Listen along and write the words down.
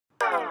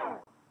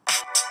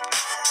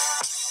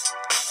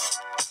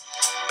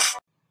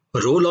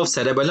Role of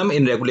cerebellum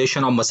in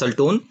regulation of muscle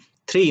tone.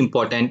 3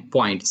 important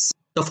points.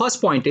 The first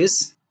point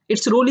is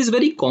its role is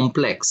very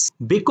complex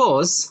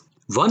because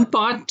one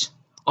part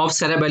of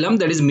cerebellum,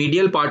 that is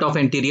medial part of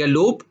anterior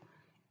lobe,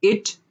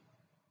 it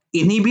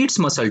inhibits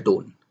muscle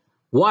tone,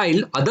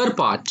 while other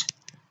part,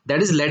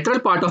 that is lateral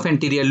part of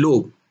anterior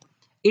lobe,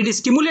 it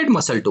stimulates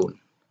muscle tone.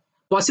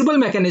 Possible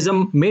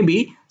mechanism may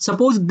be,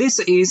 suppose this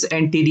is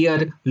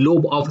anterior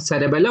lobe of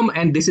cerebellum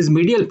and this is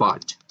medial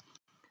part.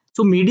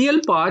 So medial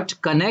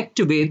part connect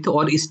with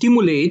or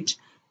stimulate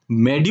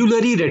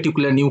medullary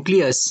reticular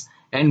nucleus,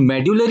 and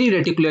medullary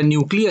reticular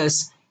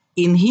nucleus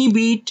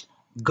inhibit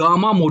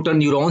gamma motor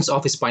neurons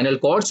of spinal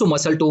cord, so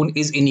muscle tone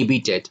is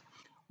inhibited.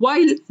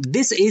 While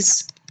this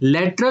is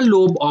lateral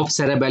lobe of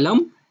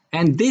cerebellum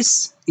and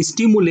this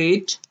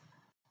stimulate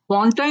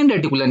pontine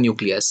reticular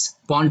nucleus.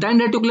 Pontine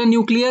reticular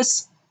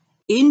nucleus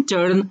in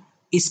turn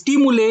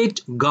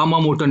stimulate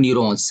gamma motor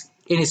neurons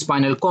in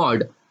spinal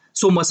cord,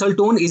 so muscle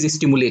tone is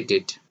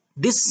stimulated.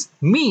 This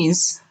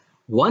means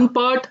one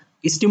part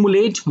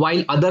stimulate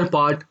while other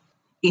part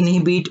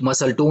inhibit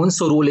muscle tone,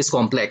 so role is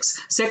complex.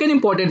 Second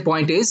important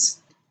point is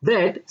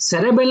that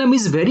cerebellum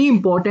is very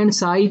important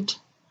site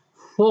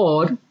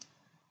for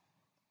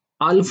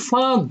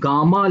alpha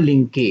gamma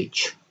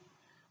linkage,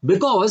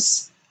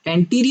 because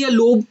anterior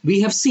lobe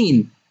we have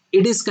seen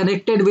it is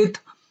connected with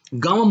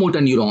gamma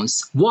motor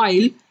neurons,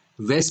 while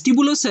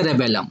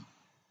vestibulocerebellum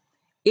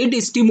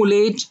it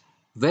stimulates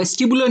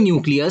vestibular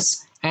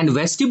nucleus, and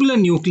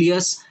vestibular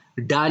nucleus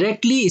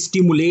directly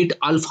stimulate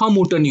alpha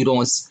motor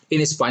neurons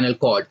in spinal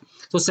cord.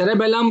 So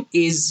cerebellum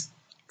is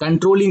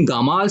controlling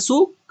gamma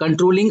also,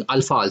 controlling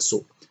alpha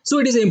also. So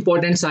it is an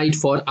important site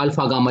for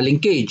alpha gamma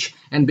linkage,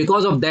 and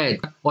because of that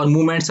our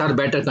movements are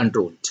better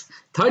controlled.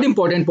 Third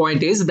important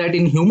point is that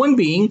in human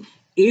being,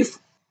 if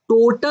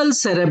total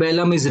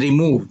cerebellum is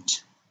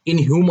removed in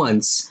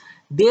humans,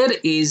 there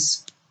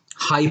is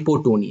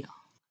hypotonia.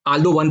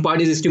 Although one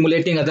part is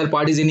stimulating, other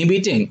part is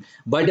inhibiting,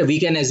 but we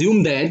can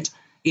assume that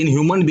in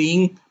human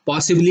being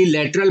possibly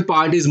lateral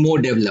part is more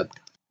developed.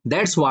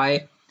 That's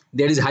why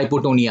there is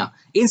hypotonia.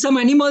 In some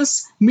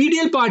animals,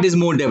 medial part is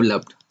more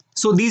developed.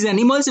 So these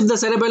animals, if the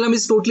cerebellum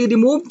is totally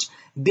removed,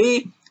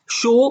 they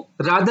show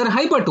rather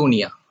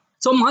hypertonia.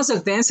 So हम मान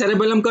सकते हैं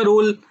cerebellum का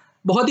role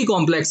बहुत ही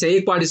complex है.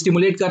 एक part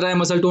stimulate कर रहा है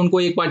मसल टोन को,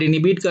 एक पार्ट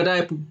इनहिबिट कर रहा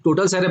है.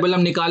 टोटल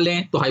cerebellum निकाल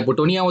लें तो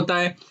हाइपोटोनिया होता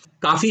है.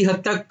 काफी हद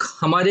तक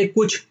हमारे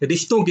कुछ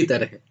रिश्तों की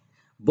तरह है,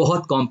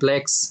 बहुत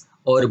कॉम्प्लेक्स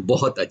और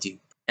बहुत अजीब,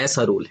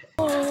 ऐसा रोल है.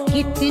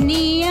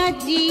 कितनी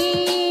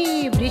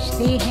अजीब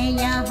रिश्ते हैं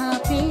यहाँ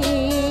पे,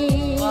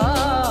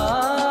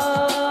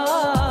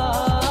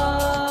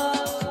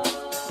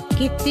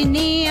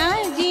 कितने